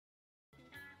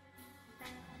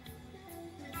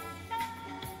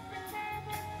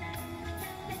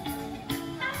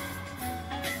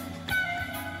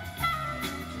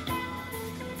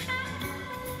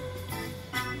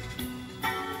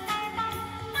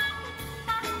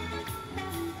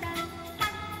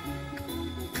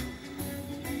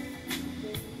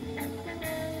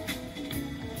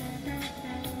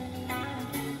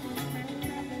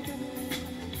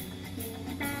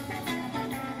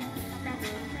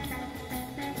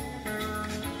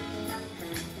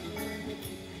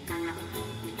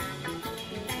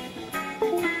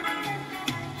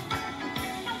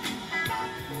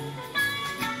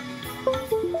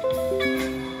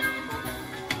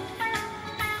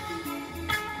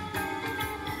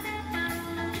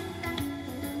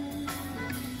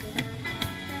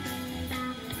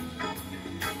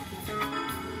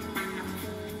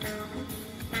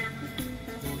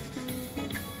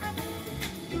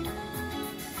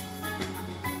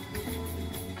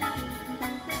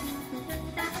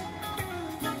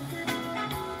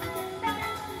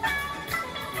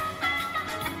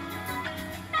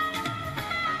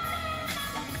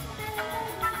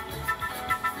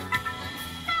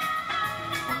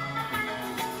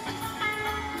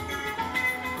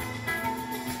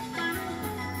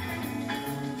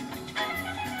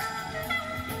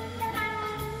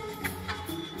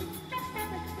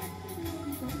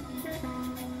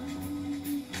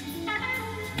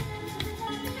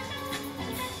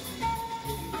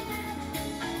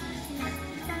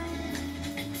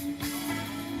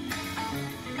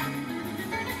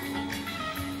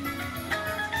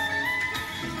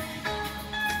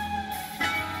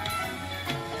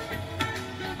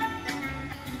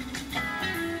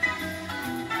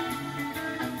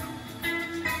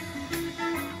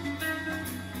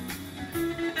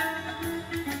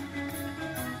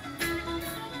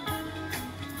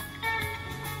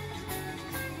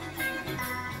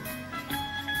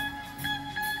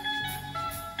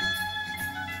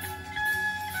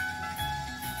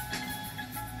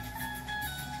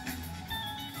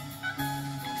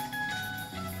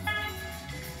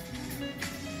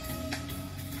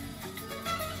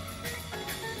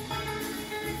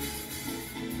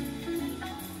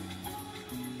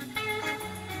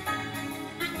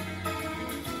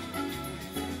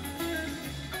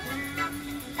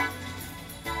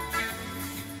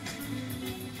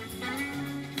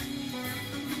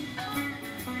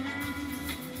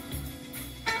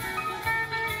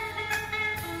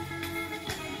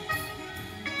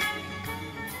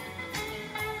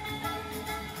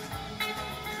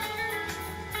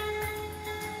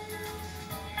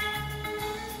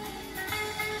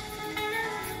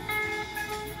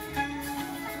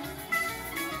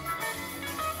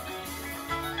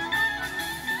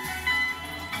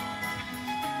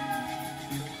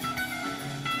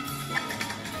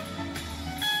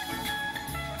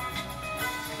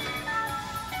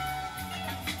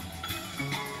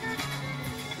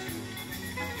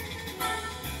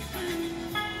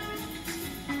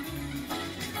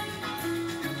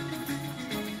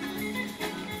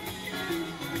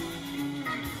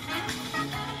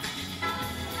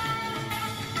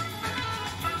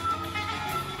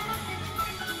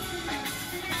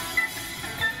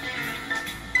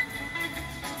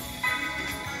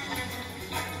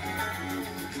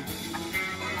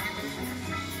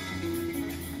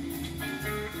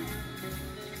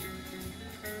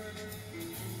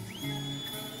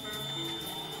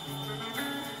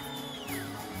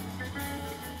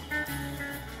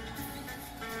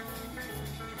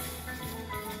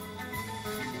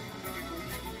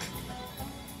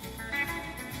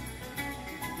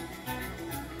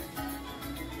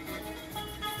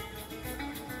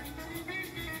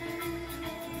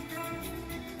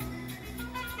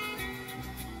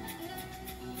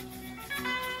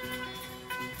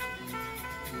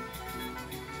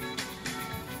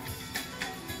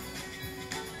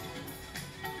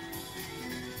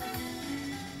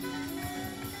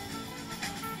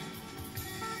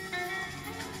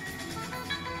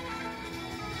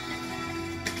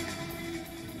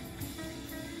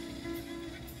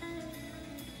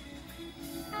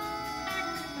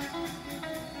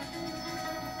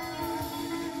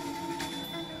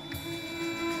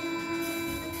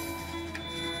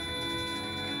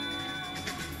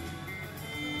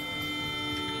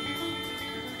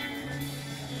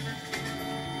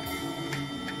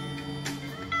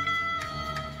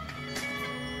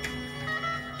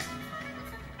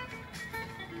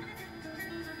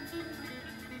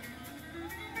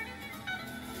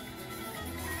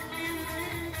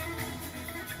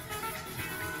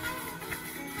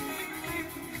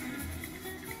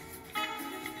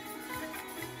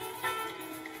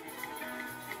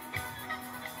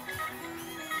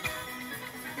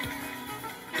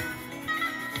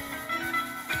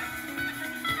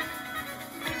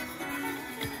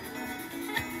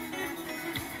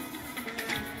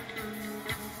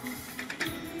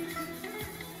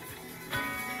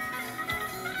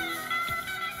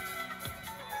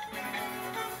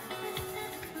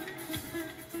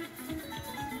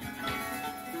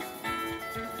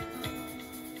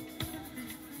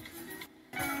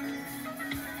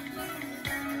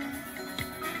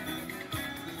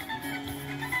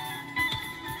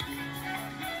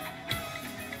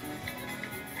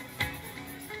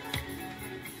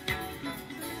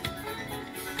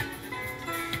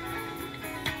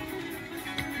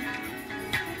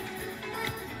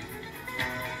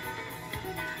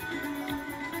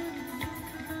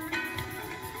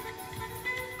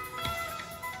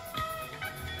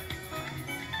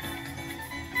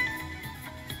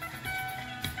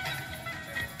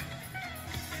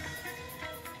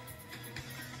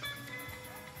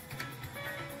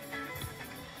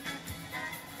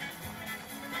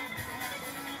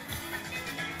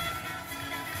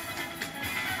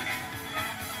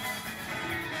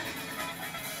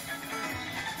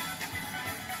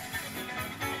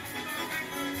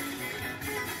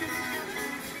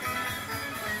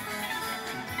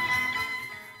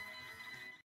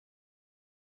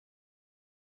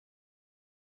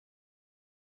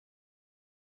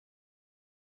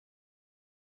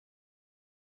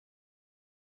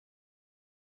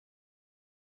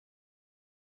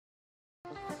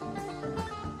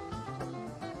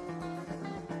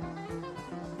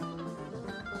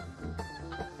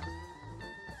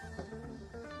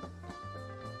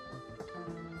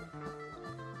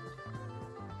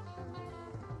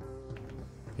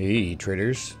Hey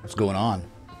traders, what's going on?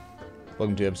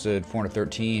 Welcome to episode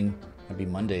 413. Happy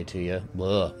Monday to you.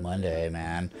 Blah, Monday,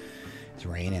 man. It's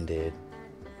raining, dude.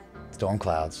 Storm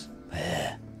clouds.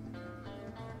 And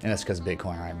that's because of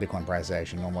Bitcoin, right? Bitcoin price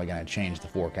action normally going to change the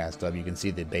forecast up. You can see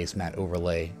the base mat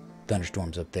overlay.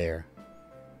 Thunderstorms up there.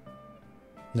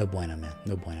 No bueno, man.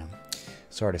 No bueno.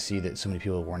 Sorry to see that so many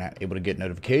people weren't able to get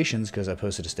notifications because I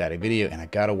posted a static video, and I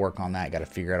got to work on that. Got to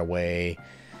figure out a way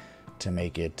to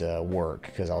make it work,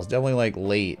 because I was definitely like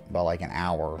late by like an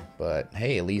hour, but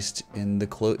hey, at least in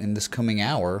this coming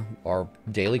hour our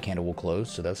daily candle will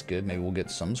close, so that's good. Maybe we'll get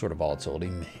some sort of volatility,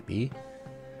 maybe,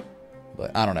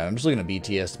 but I don't know. I'm just looking at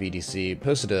BTS BTC.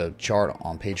 Posted a chart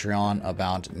on Patreon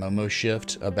about Momo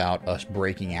shift, about us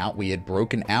breaking out. We had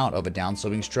broken out of a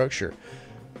downsloping structure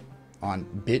on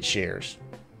BitShares,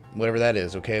 whatever that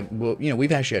is. Okay, well, you know,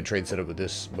 we've actually had trade set up with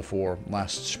this before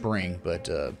last spring, but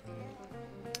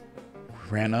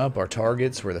ran up. Our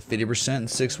targets were the 50% and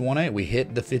 618. We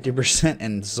hit the 50%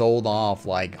 and sold off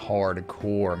like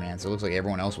hardcore, man. So it looks like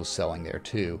everyone else was selling there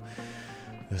too.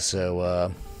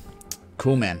 So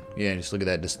cool, man. Yeah, just look at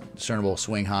that discernible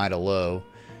swing high to low.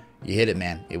 You hit it,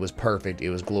 man. It was perfect. It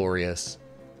was glorious.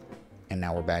 And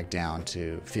now we're back down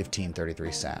to 1533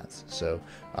 sats. So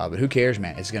but who cares,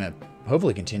 man? It's gonna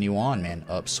hopefully continue on, man.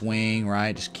 Upswing,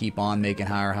 right? Just keep on making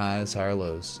higher highs, higher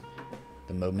lows.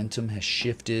 The momentum has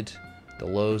shifted. The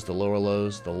lows, the lower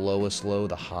lows, the lowest low,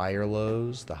 the higher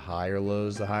lows, the higher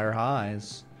lows, the higher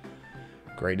highs.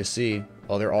 Great to see.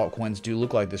 Other altcoins do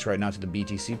look like this right now to the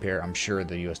BTC pair. I'm sure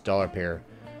the US dollar pair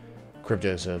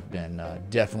cryptos have been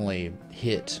definitely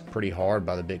hit pretty hard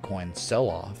by the Bitcoin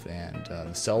sell-off. And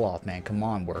the sell-off, man, come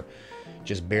on. We're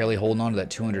just barely holding on to that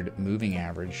 200 moving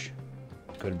average.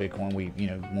 Go to Bitcoin.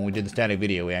 When we did the static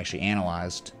video, we actually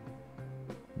analyzed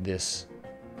this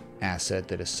asset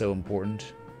that is so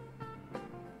important.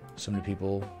 So many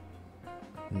people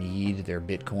need their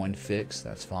Bitcoin fix.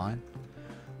 That's fine.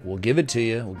 We'll give it to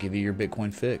you. We'll give you your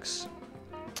Bitcoin fix.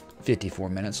 54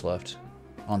 minutes left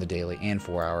on the daily and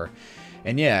 4 hour.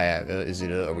 And yeah,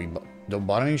 are we the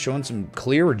bottoming showing some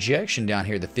clear rejection down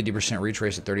here? The 50%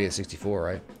 retrace at 38.64,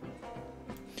 right?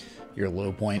 Your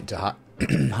low point to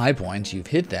high points, you've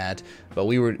hit that, but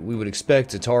we would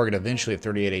expect to target eventually at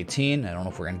 38.18. I don't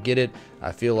know if we're gonna get it.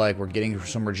 I feel like we're getting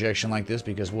some rejection like this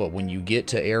because when you get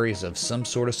to areas of some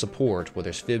sort of support,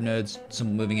 whether it's fib nodes,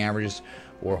 some moving averages,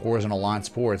 or horizontal line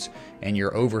supports, and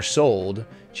you're oversold,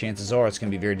 chances are it's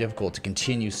going to be very difficult to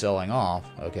continue selling off,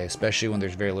 okay, especially when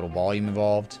there's very little volume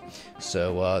involved.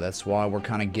 So that's why we're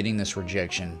kind of getting this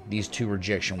rejection, these two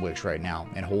rejection wicks right now,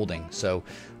 and holding. So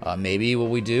maybe what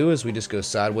we do is we just go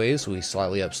sideways, we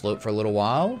slightly upslope for a little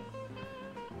while,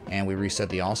 and we reset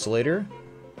the oscillator,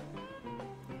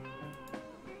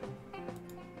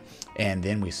 and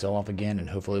then we sell off again, and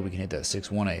hopefully we can hit that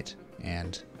 618.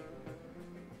 And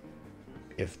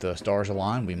if the stars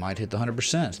align, we might hit the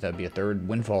 100%. So that'd be a third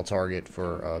windfall target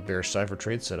for bearish cipher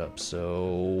trade setup.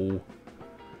 So,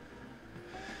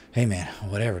 hey man,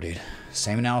 whatever, dude.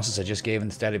 Same analysis I just gave in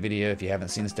the static video. If you haven't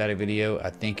seen the static video, I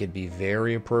think it'd be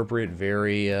very appropriate,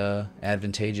 very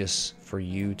advantageous for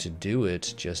you to do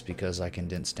it, just because I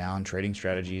condensed down trading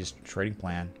strategies, trading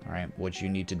plan, all right, what you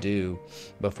need to do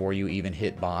before you even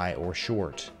hit buy or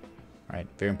short, all right,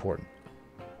 very important.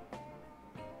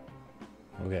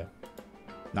 Okay.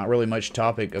 Not really much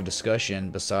topic of discussion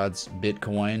besides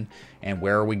Bitcoin and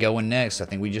where are we going next. I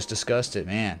think we just discussed it,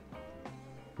 man.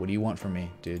 What do you want from me,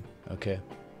 dude? Okay.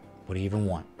 What do you even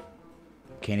want?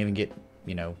 Can't even get,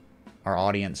 our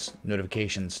audience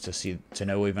notifications to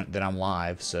know even that I'm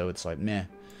live. So it's like, meh,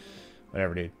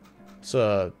 whatever, dude.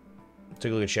 So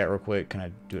take a look at chat real quick. Can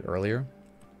I do it earlier?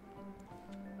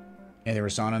 And the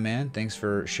Rasana, man, thanks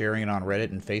for sharing it on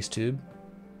Reddit and FaceTube.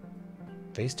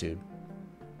 FaceTube.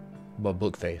 But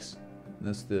Bookface.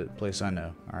 That's the place I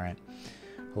know. Alright.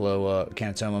 Hello,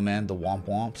 Kanatomo, man. The Womp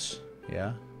Womps.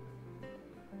 Yeah.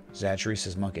 Zachary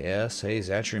says Monka S. Hey,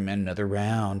 Zachary, man. Another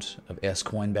round of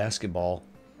S-Coin basketball.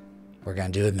 We're gonna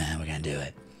do it, man. We're gonna do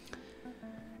it.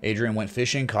 Adrian went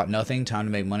fishing. Caught nothing. Time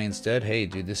to make money instead. Hey,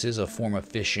 dude, this is a form of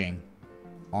fishing.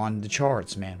 On the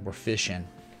charts, man. We're fishing.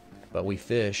 But we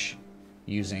fish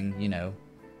using,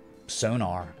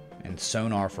 sonar. And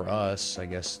sonar for us, I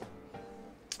guess,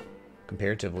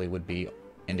 comparatively would be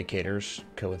indicators,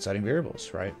 coinciding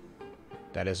variables, right?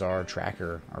 That is our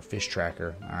tracker, our fish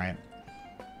tracker, all right?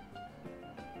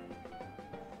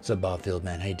 What's up, Bob Field,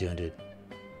 man? How you doing, dude?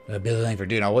 Billy Langford,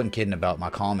 dude, I wasn't kidding about my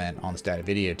comment on the static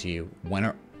video to you.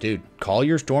 Dude, call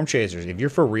your storm chasers. If you're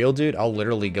for real, dude, I'll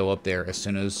literally go up there as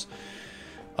soon as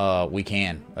we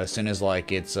can, as soon as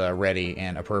like it's ready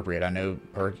and appropriate. I know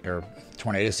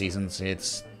tornado seasons,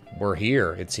 it's we're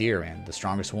here. It's here, man. The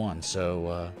strongest one.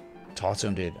 So, talk to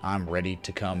him, dude. I'm ready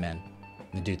to come in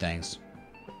and do things.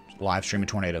 Live stream a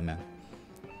tornado, man.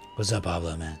 What's up,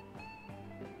 Pablo, man?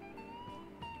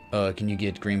 Can you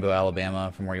get Greenbow,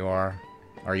 Alabama from where you are?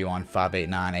 Are you on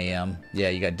 589 AM? Yeah,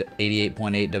 you got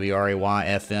 88.8 WRAY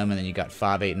FM, and then you got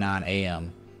 589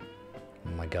 AM. Oh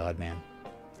my god, man.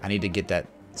 I need to get that,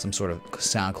 some sort of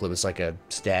sound clip. It's like a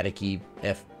staticky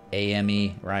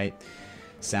AME, right?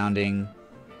 Sounding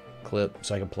clip,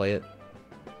 so I can play it.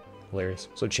 Hilarious.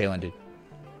 So Chaylin, dude.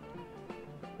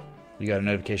 You got a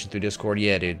notification through Discord?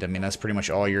 Yeah, dude. I mean, that's pretty much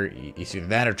all your... It's either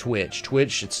that or Twitch.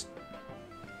 Twitch, it's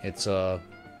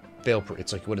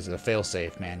like, what is it? A fail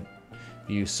safe, man.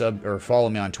 You sub or follow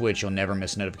me on Twitch, you'll never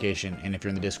miss a notification, and if you're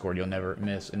in the Discord, you'll never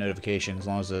miss a notification as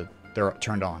long as they're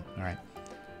turned on. All right.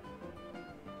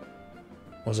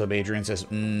 What's up, Adrian? Says,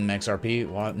 XRP.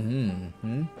 What?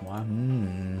 Why?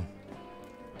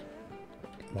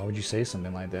 Why would you say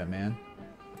something like that, man?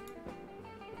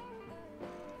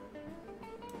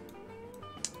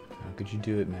 How could you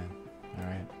do it, man? All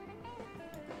right.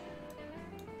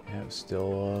 Yeah,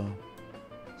 still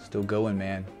going,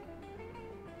 man.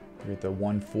 We're at the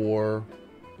 1.4,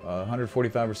 145%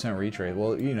 retrade.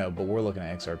 Well, you know, but we're looking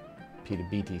at XRP to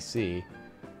BTC.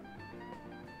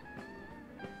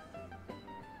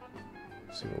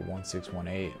 So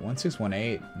 1618.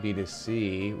 1618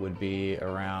 B2C would be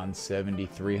around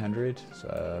 7,300.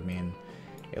 So I mean,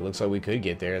 it looks like we could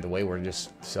get there the way we're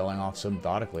just selling off so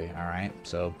methodically. All right.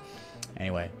 So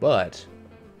anyway, but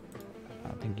I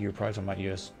don't think you were probably talking about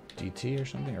USDT or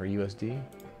something, or USD.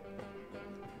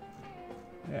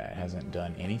 Yeah, it hasn't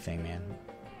done anything, man.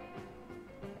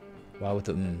 Why with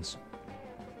the mms?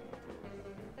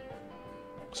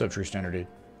 What's up, True Standard, dude?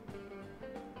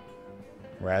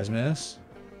 Rasmus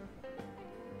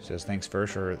says, thanks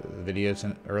first for the video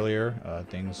earlier.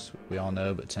 Things we all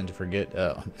know but tend to forget.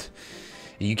 Are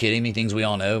you kidding me? Things we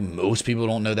all know? Most people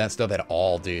don't know that stuff at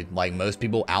all, dude. Like, most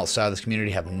people outside of this community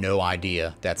have no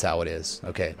idea that's how it is.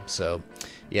 Okay, so,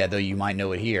 yeah, though you might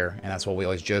know it here, and that's what we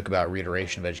always joke about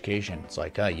reiteration of education. It's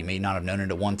like, you may not have known it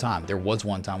at one time. There was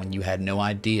one time when you had no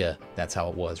idea that's how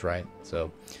it was, right?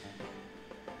 So,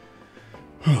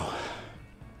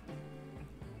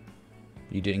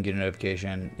 you didn't get a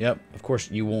notification. Yep, of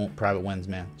course you won't. Private wins,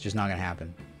 man. It's just not going to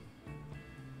happen.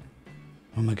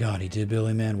 Oh my god, he did,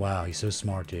 Billy, man. Wow, he's so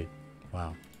smart, dude.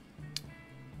 Wow.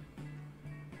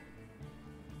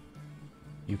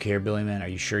 You care, Billy, man? Are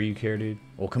you sure you care, dude?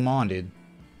 Well, come on, dude.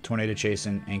 Tornado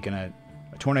chasing ain't gonna...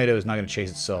 A tornado is not gonna chase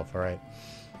itself, alright?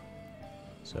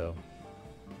 So...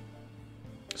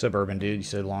 What's up, Urban, dude? You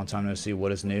said a long time no see.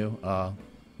 What is new?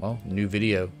 Well, new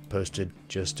video posted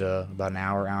just about an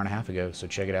hour and a half ago, so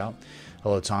check it out.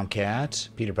 Hello, Tomcat.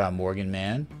 Peter Pan Morgan,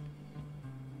 man.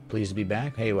 Pleased to be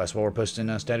back. Hey, that's why we're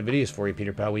posting static videos for you,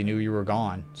 Peter Pan. We knew you were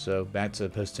gone, so back to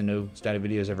posting no static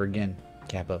videos ever again.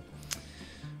 Kappa.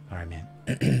 All right, man.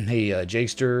 Hey,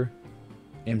 Jakester,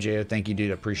 MJO, thank you,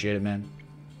 dude. I appreciate it, man.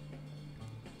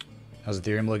 How's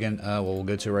Ethereum looking? Well, we'll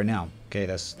go to it right now. Okay,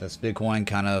 that's Bitcoin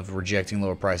kind of rejecting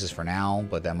lower prices for now,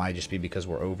 but that might just be because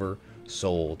we're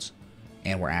oversold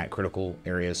and we're at critical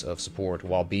areas of support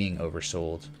while being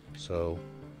oversold. So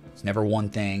it's never one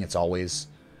thing. It's always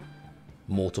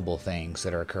multiple things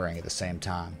that are occurring at the same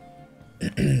time.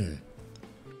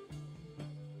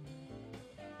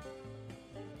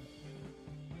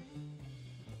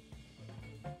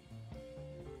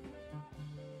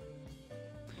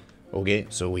 Okay,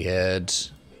 so we had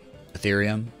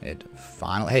Ethereum at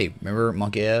final. Hey, remember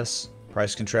Monkey S?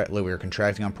 Price contract. We were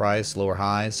contracting on price, lower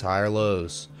highs, higher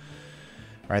lows.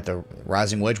 All right, the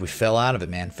rising wedge. We fell out of it,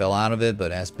 man. Fell out of it.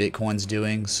 But as Bitcoin's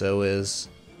doing, so is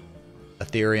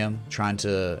Ethereum, trying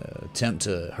to attempt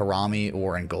to harami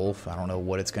or engulf. I don't know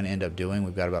what it's going to end up doing.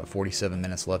 We've got about 47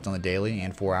 minutes left on the daily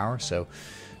and 4 hours. So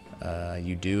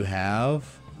you do have,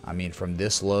 I mean, from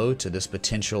this low to this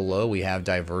potential low, we have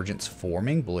divergence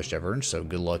forming, bullish divergence. So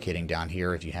good luck hitting down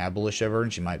here. If you have bullish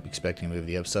divergence, you might be expecting to move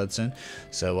the upside soon.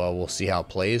 So we'll see how it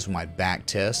plays. We might back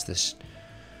test this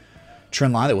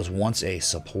trend line that was once a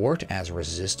support as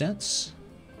resistance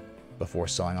before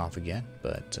selling off again,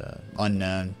 but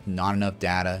unknown, not enough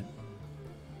data,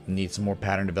 need some more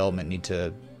pattern development,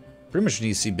 pretty much need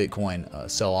to see Bitcoin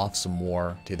sell off some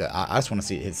more to that. I just want to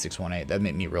see it hit 618. That'd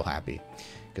make me real happy,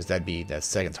 because that'd be that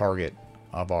second target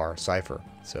of our cipher.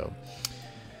 So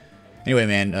anyway,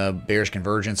 man, bearish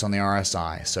convergence on the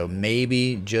RSI. So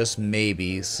maybe, just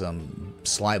maybe, some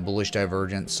slight bullish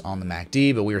divergence on the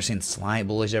MACD, but we were seeing slight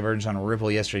bullish divergence on Ripple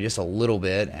yesterday, just a little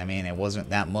bit. I mean, it wasn't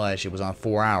that much. It was on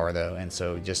 4 hour though, and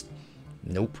so just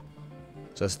nope.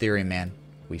 So that's Ethereum, man.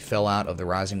 We fell out of the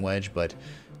rising wedge, but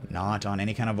Not on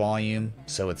any kind of volume,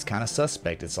 so it's kind of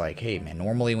suspect. It's like, hey man,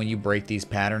 normally when you break these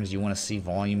patterns, you want to see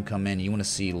volume come in, you want to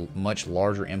see much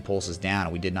larger impulses down,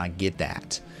 and we did not get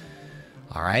that.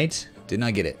 All right, did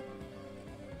not get it.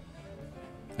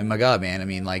 And my God, man, I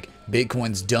mean, like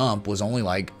Bitcoin's dump was only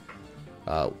like,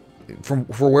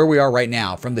 for where we are right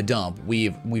now, from the dump,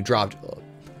 we've dropped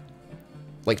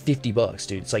like 50 bucks,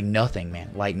 dude. It's like nothing,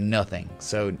 man, like nothing.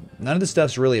 So none of this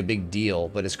stuff's really a big deal,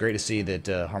 but it's great to see that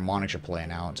harmonics are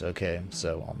playing out. Okay,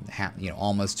 so you know,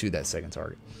 almost to that second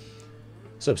target.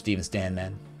 What's up, Steven Stan,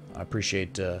 man? I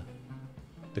appreciate the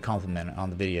compliment on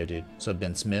the video, dude. What's up,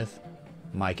 Ben Smith?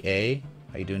 Mike A,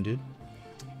 how you doing, dude?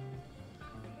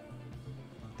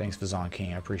 Thanks, Vazon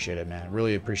King. I appreciate it, man.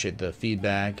 Really appreciate the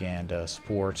feedback and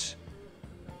support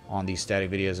on these static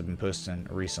videos I've been posting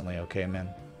recently. Okay, man.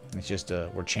 It's just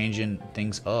we're changing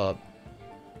things up,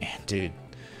 and dude,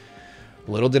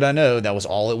 little did I know that was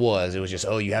all it was. It was just,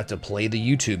 oh, you have to play the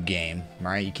YouTube game,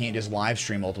 right? You can't just live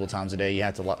stream multiple times a day. You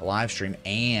have to live stream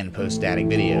and post static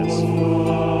videos.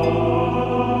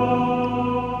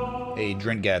 Hey,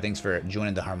 Drink Guy, thanks for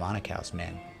joining the Harmonic House,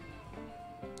 man.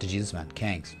 To Jesus, man.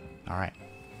 Kangs. All right.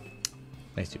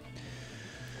 Thanks, dude.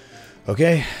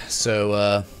 Okay,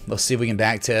 so let's see if we can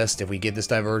backtest if we get this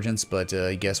divergence, but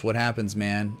guess what happens,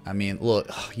 man? I mean, look,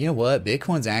 you know what?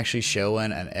 Bitcoin's actually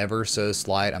showing an ever so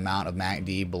slight amount of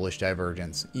MACD bullish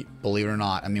divergence. Believe it or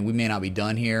not. I mean, we may not be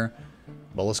done here,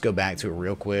 but let's go back to it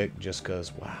real quick just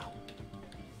because, wow.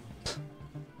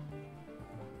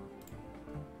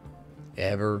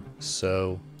 Ever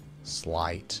so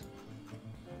slight.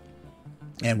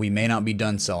 And we may not be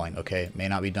done selling, okay? May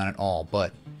not be done at all,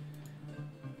 but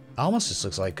almost just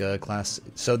looks like a class.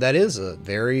 So that is a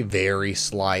very, very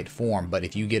slight form. But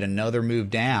if you get another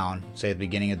move down, say at the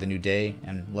beginning of the new day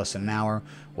in less than an hour,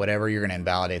 whatever, you're going to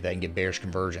invalidate that and get bearish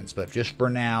convergence. But just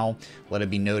for now, let it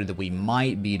be noted that we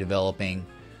might be developing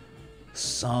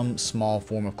some small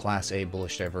form of class A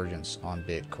bullish divergence on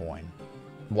Bitcoin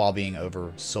while being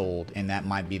oversold. And that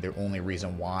might be the only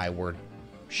reason why we're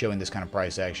showing this kind of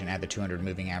price action at the 200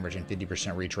 moving average and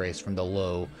 50% retrace from the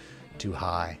low to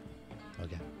high.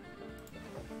 Okay.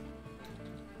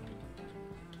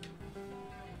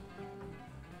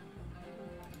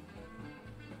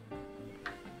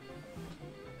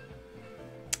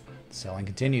 Selling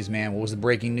continues, man. What was the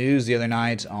breaking news the other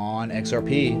night on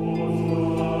XRP?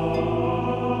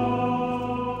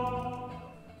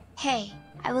 Hey,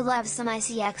 I would love some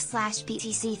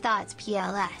ICX/BTC thoughts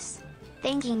PLS.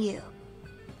 Thanking you.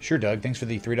 Sure, Doug. Thanks for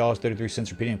the $3.33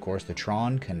 repeating, of course. The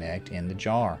Tron Connect in the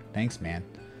jar. Thanks, man.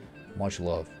 Much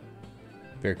love.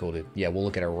 Very cool, dude. Yeah, we'll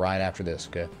look at it right after this,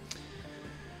 okay?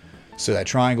 So that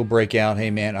triangle breakout, hey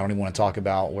man, I don't even want to talk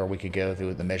about where we could go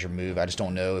through the measure move. I just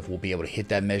don't know if we'll be able to hit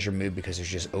that measure move because there's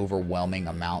just overwhelming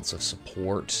amounts of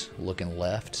support looking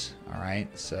left. All right,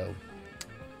 so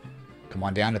come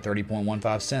on down to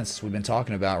 30.15 cents. We've been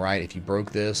talking about, right? If you broke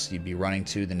this, you'd be running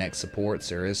to the next supports.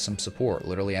 There is some support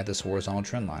literally at this horizontal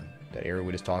trend line, that area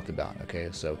we just talked about. Okay,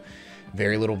 so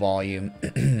very little volume.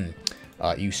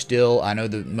 You still, I know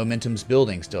the momentum's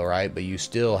building still, right? But you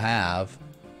still have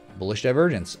bullish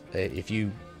divergence. If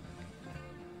you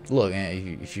look,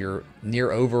 if you're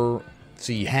near over,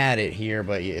 so you had it here,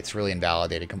 but it's really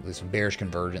invalidated. It's bearish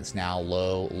convergence now,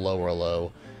 lower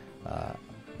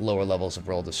levels of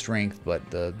relative strength,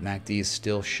 but the MACD is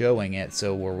still showing it.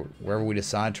 So wherever we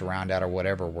decide to round out or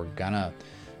whatever, we're gonna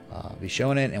be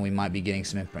showing it, and we might be getting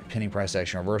some pending price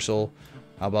action reversal.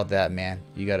 How about that, man?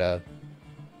 You got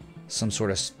some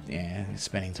sort of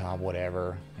spinning top,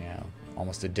 whatever, you know,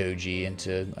 almost a doji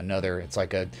into another. It's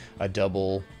like a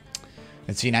double.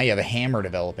 And see, now you have a hammer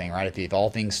developing, right? If all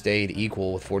things stayed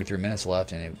equal with 43 minutes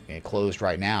left and it closed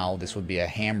right now, this would be a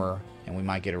hammer, and we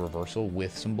might get a reversal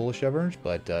with some bullish divergence,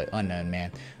 but unknown,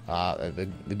 man.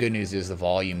 The good news is the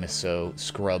volume is so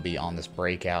scrubby on this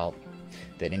breakout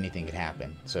that anything could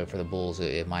happen. So for the bulls,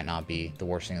 it might not be the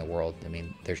worst thing in the world. I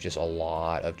mean, there's just a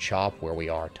lot of chop where we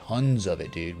are. Tons of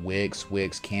it, dude. Wicks,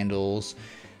 candles.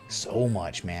 So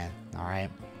much, man. All right.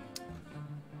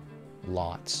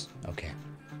 Lots. Okay.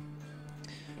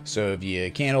 So if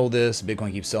you candle this,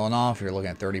 Bitcoin keeps selling off. You're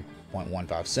looking at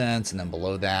 30.15 cents. And then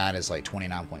below that is like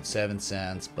 29.7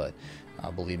 cents. But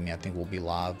believe me, I think we'll be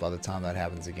live by the time that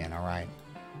happens again. All right.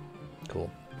 Cool.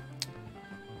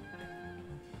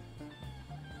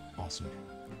 Awesome.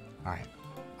 All right,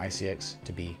 ICX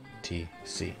to BTC.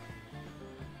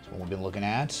 That's what we've been looking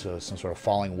at. So some sort of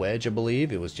falling wedge, I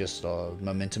believe. It was just a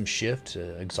momentum shift,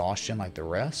 exhaustion like the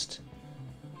rest.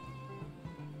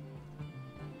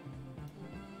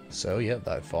 So, yep,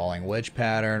 that falling wedge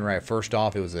pattern, right? First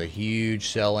off, it was a huge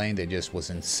selling that just was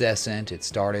incessant. It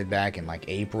started back in like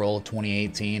April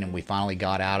 2018, and we finally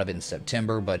got out of it in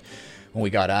September. But when we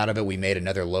got out of it, we made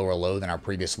another lower low than our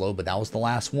previous low, but that was the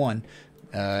last one.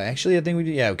 Actually, I think we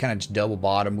did, yeah, we kind of just double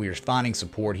bottom. We were finding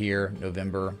support here,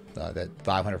 November, that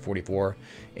 544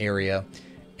 area,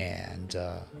 and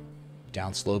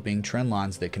down sloping trend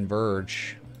lines that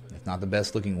converge. It's not the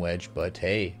best looking wedge, but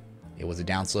hey, it was a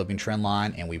down sloping trend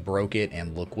line, and we broke it,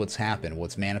 and look what's happened,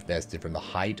 what's manifested from the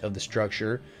height of the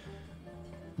structure.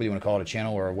 What do you want to call it, a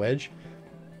channel or a wedge?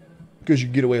 Because you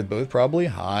can get away with both, probably.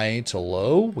 High to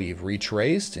low, we've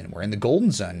retraced, and we're in the golden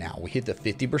zone now. We hit the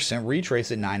 50%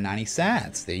 retrace at 990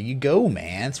 sats. There you go,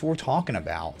 man. That's what we're talking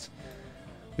about.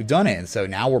 We've done it, and so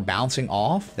now we're bouncing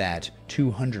off that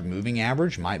 200 moving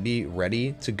average. Might be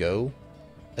ready to go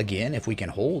again if we can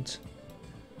hold.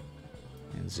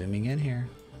 And zooming in here.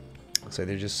 So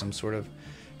there's just some sort of,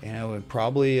 you know, it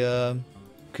probably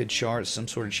could chart some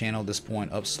sort of channel at this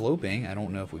point up sloping. I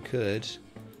don't know if we could.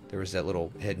 There was that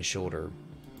little head and shoulder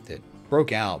that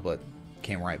broke out but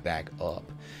came right back up.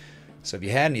 So if you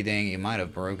had anything, you might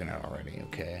have broken it already.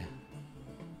 Okay.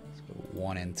 So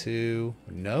 1 and 2.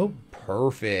 Nope.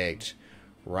 Perfect.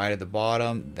 Right at the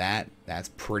bottom. That's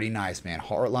pretty nice, man.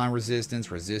 Heartline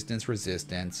resistance, resistance,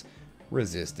 resistance,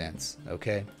 resistance.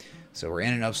 Okay. So we're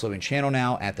in an upsloping channel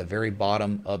now at the very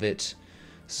bottom of it.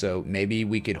 So maybe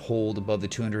we could hold above the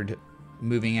 200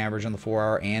 moving average on the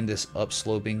 4-hour and this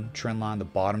upsloping trend line, the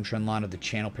bottom trend line of the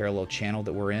channel, parallel channel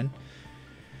that we're in.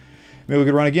 Maybe we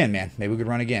could run again, man. Maybe we could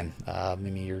run again.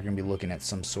 Maybe you're going to be looking at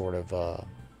some sort of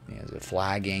you know,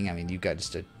 flagging. I mean, you've got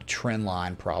just a trend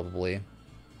line probably.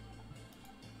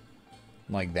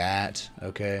 Like that,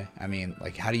 okay? I mean,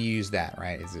 like, how do you use that,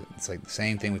 right? It's like the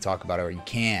same thing we talk about, or you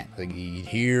can't. Like,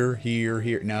 here, here,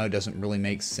 here. No, it doesn't really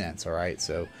make sense, all right?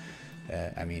 So,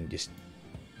 I mean, just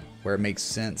where it makes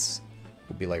sense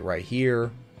will be like right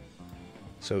here.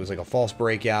 So it was like a false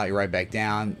breakout. You're right back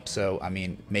down. So, I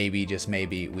mean, maybe, just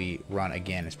maybe, we run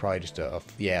again. It's probably just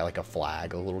yeah, like a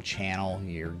flag, a little channel.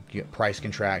 You get price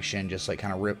contraction, just like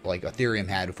kind of rip, like Ethereum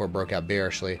had before it broke out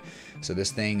bearishly. So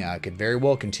this thing could very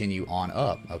well continue on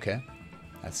up, okay?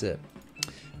 That's it.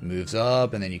 Moves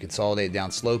up, and then you consolidate down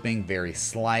sloping very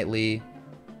slightly.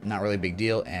 Not really a big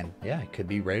deal, and yeah, it could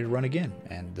be ready to run again.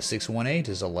 And the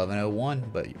 618 is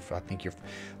 1101, but I think you're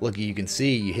lucky. You can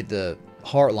see you hit the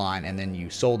heart line, and then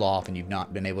you sold off, and you've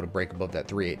not been able to break above that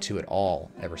 382 at all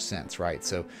ever since, right?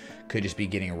 So could just be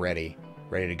getting ready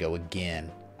to go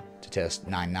again to test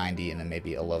 990 and then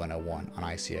maybe 1101 on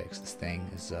ICX. This thing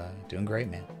is doing great,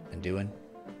 man, and doing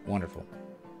wonderful.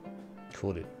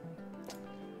 Cool, dude.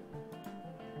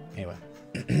 Anyway,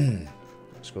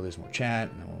 let's go do some more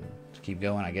chat, and then we'll keep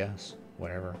going, I guess.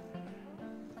 Whatever.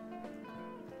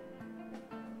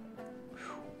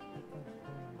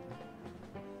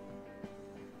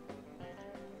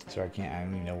 Sorry, I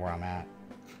don't even know where I'm at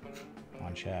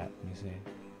on chat. Let me see.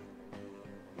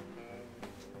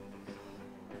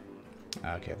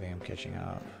 Okay, I think I'm catching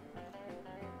up.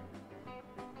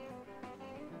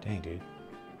 Dang, dude.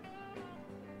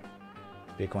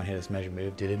 Bitcoin hit its measure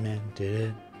move. Did it, man? Did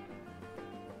it?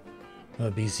 Oh,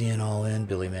 BCN all in,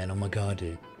 Billy, man. Oh my god,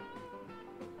 dude.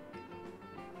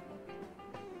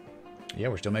 Yeah,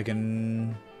 we're still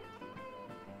making...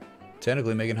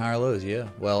 Technically making higher lows, yeah.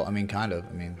 Well, I mean, kind of.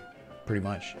 I mean, pretty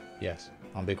much. Yes,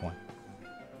 on Bitcoin.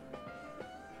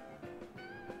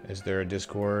 Is there a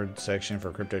Discord section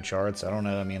for crypto charts? I don't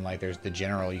know. I mean, like, there's the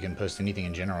general. You can post anything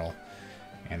in general.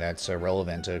 And that's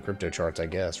relevant to crypto charts, I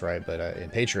guess, right? But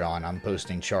in Patreon, I'm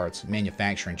posting charts,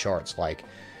 manufacturing charts, like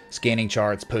scanning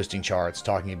charts, posting charts,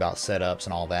 talking about setups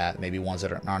and all that. Maybe ones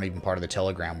that aren't even part of the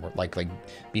Telegram, like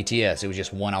BTS. It was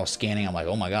just one I was scanning. I'm like,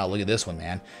 oh my god, look at this one,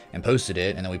 man, and posted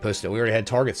it. And then we posted it. We already had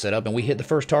targets set up, and we hit the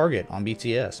first target on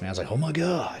BTS. Man, I was like, oh my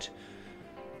god.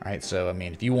 All right, so I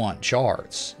mean, if you want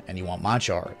charts, and you want my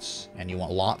charts, and you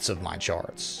want lots of my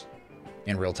charts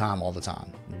in real time all the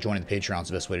time, joining the Patreon is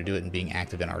the best way to do it, and being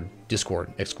active in our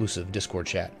Discord, exclusive Discord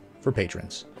chat for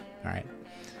patrons. All right.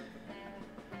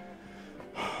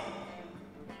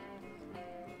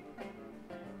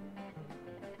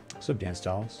 What's up, Dan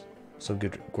Styles? What's up,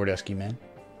 good Gordeski, man?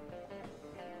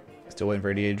 Still waiting for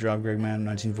 88 to drop, Greg, man.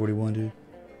 1941, dude.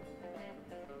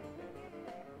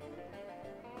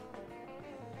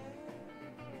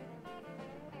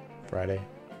 Friday.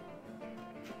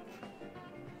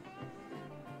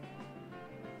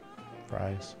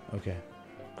 Fries. Okay.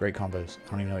 Great combos. I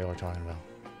don't even know what y'all are talking about.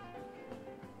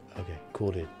 Okay.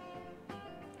 Cool, dude.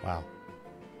 Wow.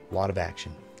 A lot of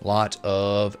action. Lot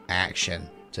of action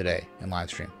today in live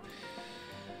stream.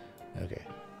 Okay.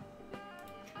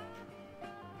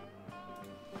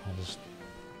 I'll just,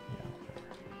 yeah, whatever.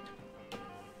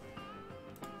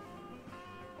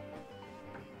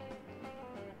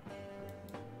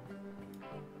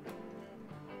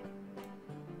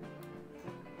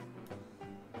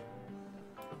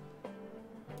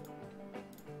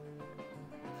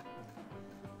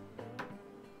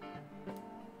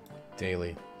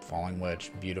 Daily falling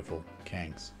wedge, beautiful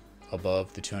Kangs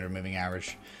above the 200 moving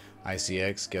average.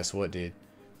 ICX, guess what, dude?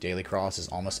 Daily cross is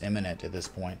almost imminent at this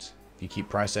point. If you keep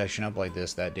price action up like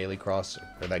this, that daily cross,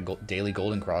 or that daily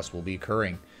golden cross, will be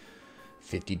occurring.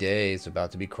 50 days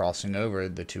about to be crossing over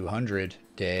the 200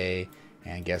 day,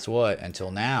 and guess what?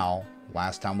 Until now,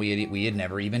 last time we had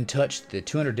never even touched the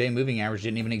 200 day moving average.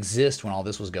 Didn't even exist when all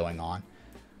this was going on.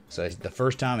 So the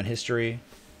first time in history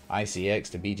ICX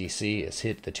to BTC has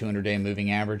hit the 200 day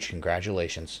moving average.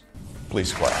 Congratulations.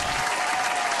 Please clap.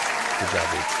 Good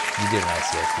job, dude. You did an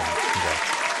ICX, man.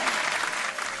 Congrats.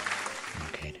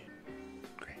 Okay, dude.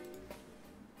 Great.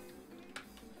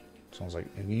 Sounds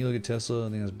like, can you look at Tesla? I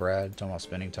think it's Brad talking about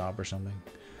spinning top or something.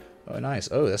 Oh, nice.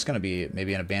 Oh, that's going to be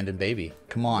maybe an abandoned baby.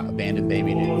 Come on, abandoned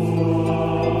baby, dude.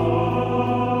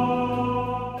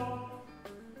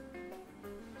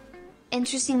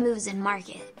 Interesting moves in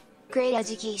market. Great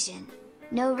education.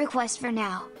 No request for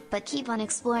now, but keep on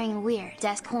exploring weird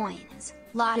desk coins.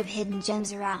 Lot of hidden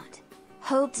gems around.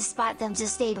 Hope to spot them to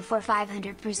stay before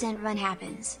 500% run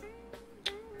happens.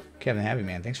 Kevin Happy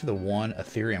Man, thanks for the 1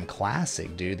 Ethereum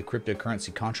Classic, dude. The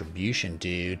cryptocurrency contribution,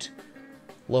 dude.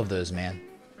 Love those, man.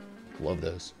 Love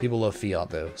those. People love fiat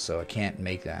though, so I can't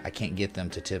make that. I can't get them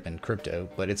to tip in crypto,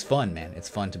 but it's fun, man. It's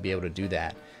fun to be able to do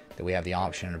that. That we have the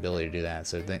option and ability to do that.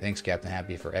 So thanks, Captain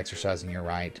Happy, for exercising your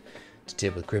right to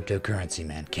tip with cryptocurrency,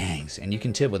 man. Kangs. And you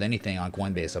can tip with anything on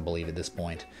Coinbase, I believe, at this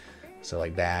point. So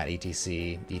like BAT,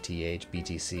 ETC, ETH,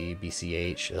 BTC,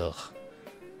 BCH, ugh.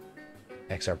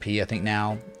 XRP, I think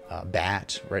now.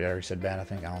 BAT, right? I already said BAT, I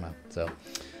think. I don't know. So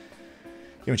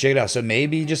you can check it out. So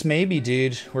maybe, just maybe,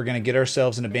 dude, we're going to get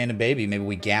ourselves an abandoned baby. Maybe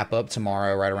we gap up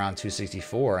tomorrow right around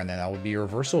 264, and then that would be a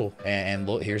reversal. And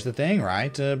look, here's the thing,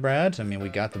 right, Brad? I mean, we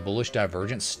got the bullish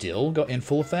divergence still in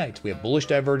full effect. We have bullish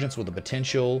divergence with a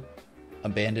potential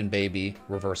abandoned baby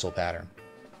reversal pattern.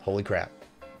 Holy crap.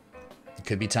 It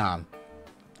could be time.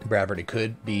 Bradford, it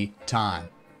could be time.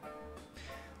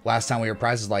 Last time we were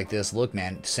prices like this, look,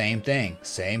 man, same thing,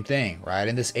 right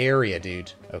in this area,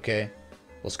 dude, okay?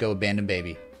 Let's go abandoned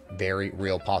baby. Very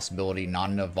real possibility. Not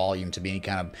enough volume to be any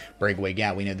kind of breakaway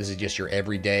gap. We know this is just your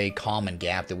everyday common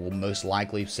gap that will most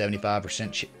likely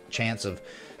 75% chance of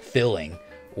filling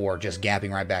or just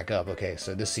gapping right back up. Okay,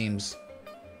 so this seems,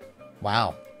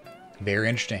 wow, very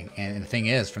interesting. And the thing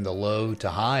is, from the low to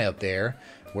high up there,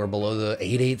 we're below the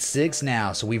 886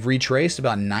 now. So we've retraced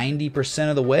about 90%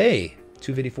 of the way,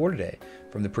 254 today,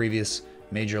 from the previous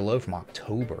major low from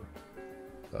October.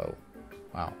 So,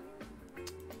 wow.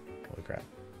 Holy crap.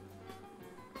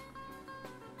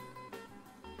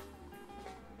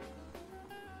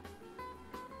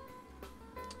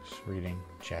 Just reading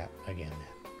chat again, man.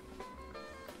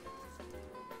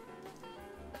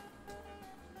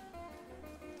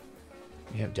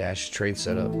 You have Dash trade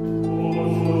set up.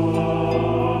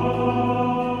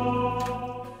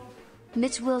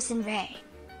 Mitch Wilson Ray,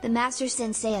 the master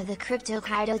sensei of the Crypto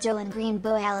Kaido Dojo in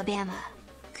Greenbow, Alabama.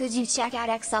 Could you check out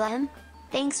XLM?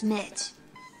 Thanks, Mitch.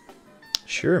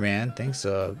 Sure, man. Thanks,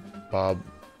 Bob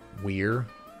Weir.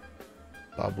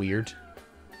 Bob Weird.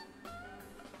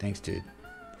 Thanks, dude,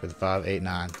 for the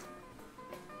 589.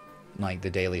 Like the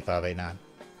daily 589.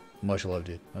 Much love,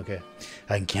 dude. Okay.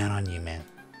 I can count on you, man.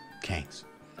 Kangs.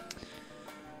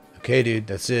 Okay, dude.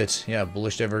 That's it. Yeah,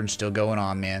 bullish divergence still going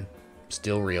on, man.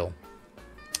 Still real.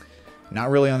 Not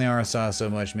really on the RSI so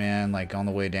much, man. Like on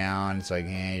the way down, it's like,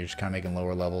 you're just kind of making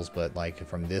lower levels. But like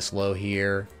from this low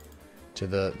here to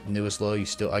the newest low,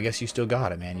 I guess you still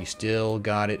got it, man. You still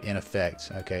got it in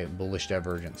effect. Okay, bullish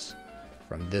divergence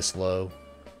from this low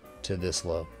to this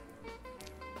low,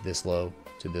 this low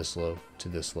to this low to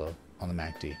this low on the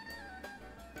MACD.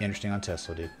 Interesting on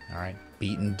Tesla, dude. All right,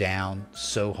 beaten down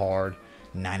so hard,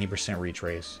 90%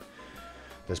 retrace.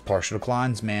 Those partial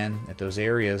declines, man, at those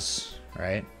areas,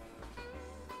 right?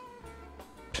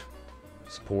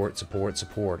 Support, support,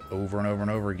 support, over and over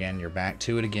and over again. You're back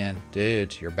to it again.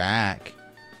 Dude, you're back.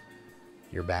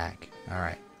 You're back. All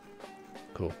right.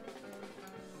 Cool.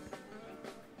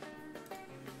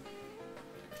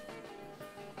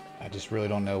 I just really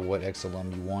don't know what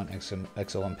XLM you want.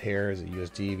 XLM pair, is it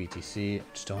USD, BTC? I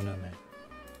just don't know, man.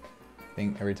 I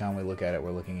think every time we look at it,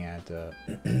 we're looking at,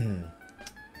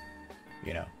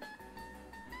 you know.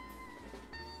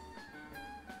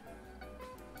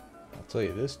 I'll tell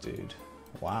you this, dude.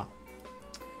 Wow.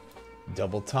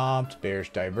 Double topped,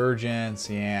 bearish divergence.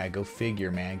 Yeah, go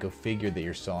figure, man. Go figure that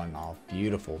you're selling off.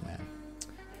 Beautiful, man.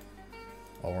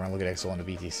 Well, we're gonna look at XLM to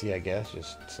BTC, I guess,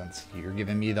 just since you're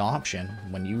giving me the option.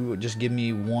 When you just give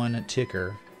me one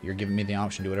ticker, you're giving me the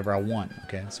option to do whatever I want.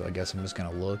 Okay, so I guess I'm just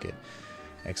gonna look at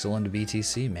XLM to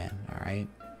BTC, man. All right.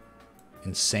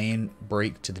 Insane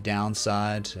break to the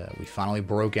downside. We finally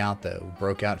broke out, though. We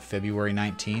broke out February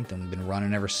 19th, and we've been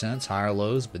running ever since, higher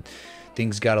lows, but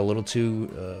things got a little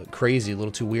too crazy, a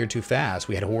little too weird, too fast.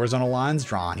 We had horizontal lines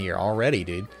drawn here already,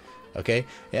 dude. Okay,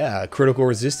 yeah, critical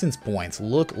resistance points.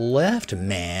 Look left,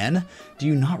 man. Do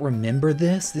you not remember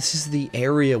this? This is the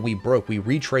area we broke. We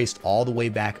retraced all the way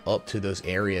back up to those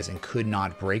areas and could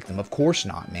not break them. Of course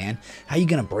not, man. How you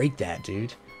gonna break that,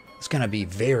 dude? It's gonna be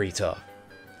very tough.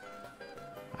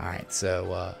 All right,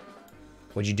 so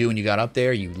what'd you do when you got up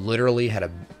there? You literally had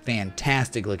a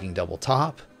fantastic looking double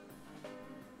top.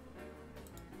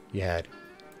 You had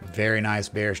very nice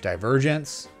bearish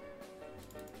divergence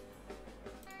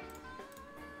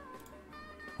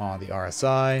on the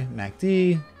RSI,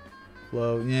 MACD,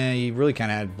 low. Yeah, you really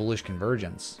kind of had bullish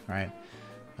convergence, right?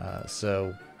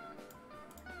 So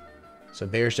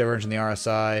bearish divergence in the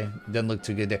RSI doesn't look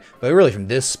too good there. But really, from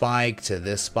this spike to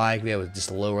this spike, we have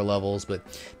just lower levels. But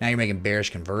now you're making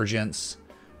bearish convergence,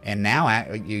 and now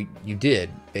you did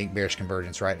make bearish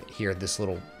convergence right here at this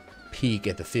little peak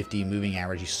at the 50 moving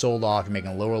average. You sold off. You're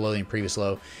making a lower low than previous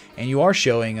low, and you are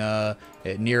showing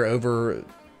near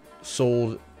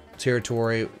oversold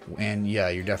territory. And yeah,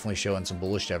 you're definitely showing some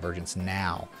bullish divergence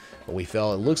now. But we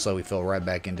fell. It looks like we fell right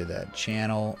back into that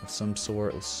channel of some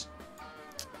sort.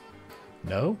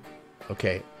 No?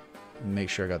 Okay. Make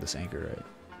sure I got this anchor right.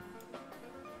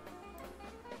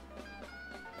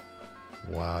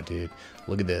 Wow, dude.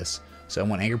 Look at this. So I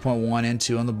went anchor point 1 and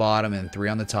 2 on the bottom and 3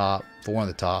 on the top, 4 on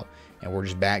the top, and we're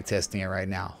just back testing it right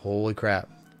now. Holy crap.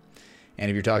 And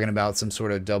if you're talking about some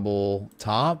sort of double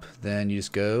top, then you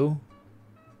just go.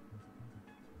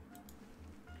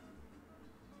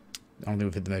 I don't think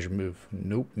we've hit the measure move.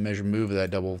 Nope. Measure move of that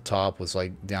double top was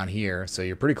like down here. So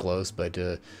you're pretty close, but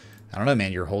I don't know,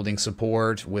 man. You're holding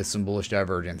support with some bullish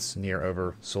divergence near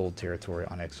oversold territory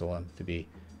on XLM to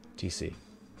BTC.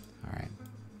 All right.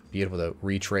 Beautiful, though.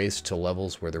 Retraced to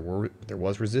levels where there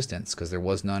was resistance because there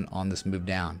was none on this move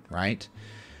down, right?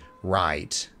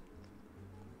 Right.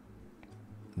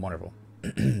 Wonderful.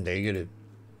 There you go, dude.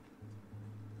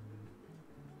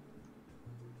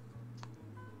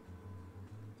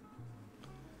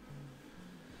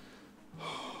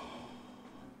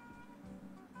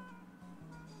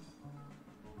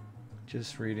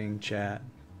 Just reading chat.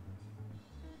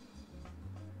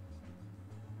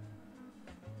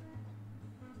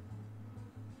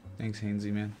 Thanks,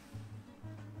 Hainsey, man.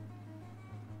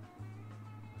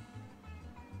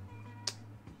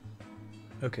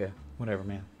 Okay, whatever,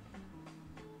 man.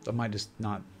 I might just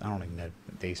not. I don't even know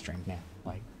day stream, man.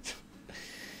 Like,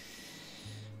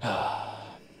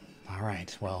 all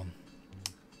right. Well,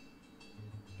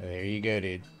 there you go,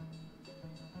 dude.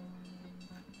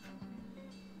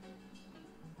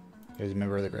 There's a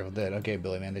member of the Grateful Dead. Okay,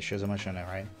 Billy, man. This shows how much I know,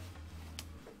 right?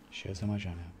 Shows how much I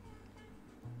know.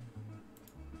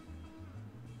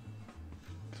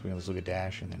 So let's look at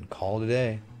Dash and then call it a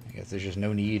day. I guess there's just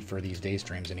no need for these day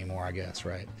streams anymore, I guess,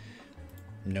 right?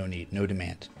 No need, no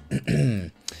demand.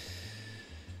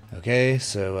 Okay,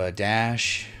 so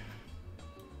Dash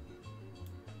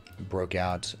broke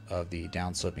out of the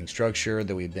downsloping structure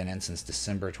that we've been in since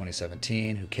December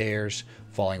 2017. Who cares?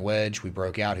 Falling wedge, we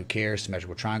broke out. Who cares?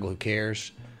 Symmetrical triangle, who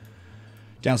cares?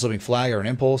 Downsloping flag or an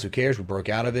impulse, who cares? We broke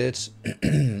out of it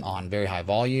on very high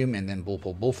volume, and then bull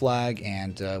pull bull flag,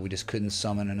 and we just couldn't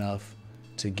summon enough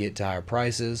to get to higher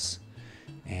prices.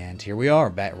 And here we are,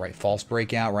 back right, false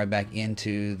breakout, right back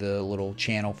into the little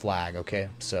channel flag. Okay,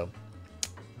 so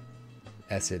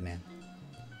that's it, man.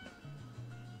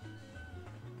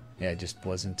 Yeah, it just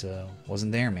wasn't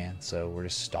there, man. So we're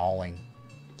just stalling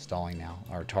now.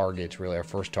 Our target, really, our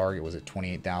first target was at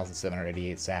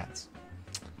 28,788 sats.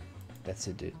 That's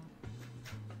it, dude.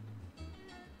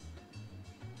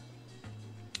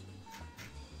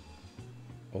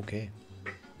 Okay.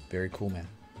 Very cool, man.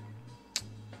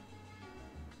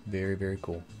 Very, very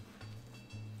cool.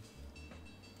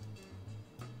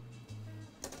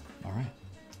 All right.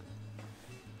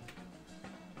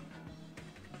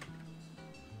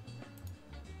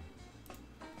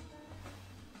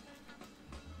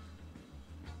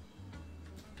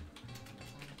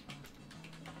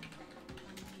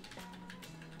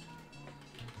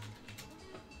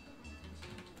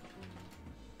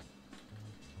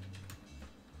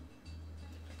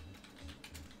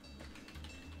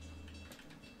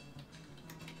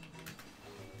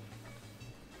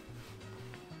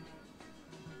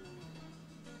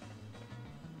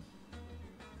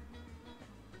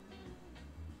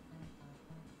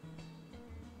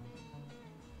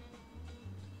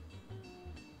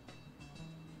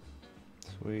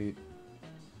 Sweet.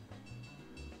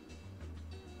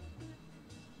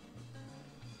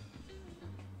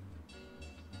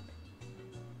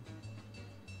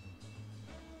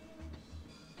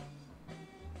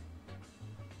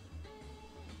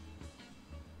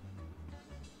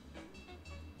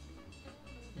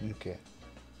 Okay.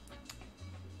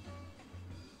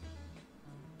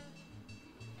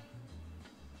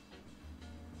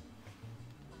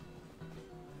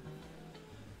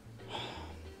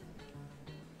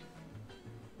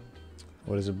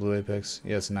 What is a blue apex?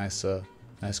 Yeah, it's a nice,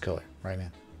 nice color, right,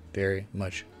 man? Very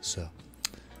much so.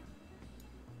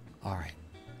 All right.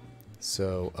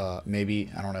 So maybe,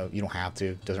 I don't know, you don't have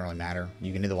to, doesn't really matter.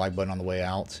 You can hit the like button on the way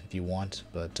out if you want,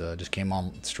 but just came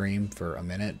on stream for a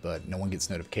minute, but no one gets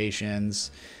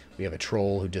notifications. We have a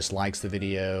troll who dislikes the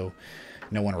video.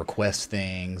 No one requests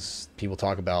things. People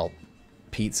talk about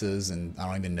pizzas and I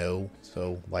don't even know.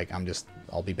 So like,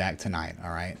 I'll be back tonight.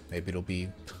 All right. Maybe it'll be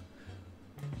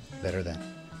better then.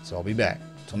 So I'll be back.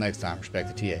 Till next time,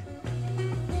 respect the TA.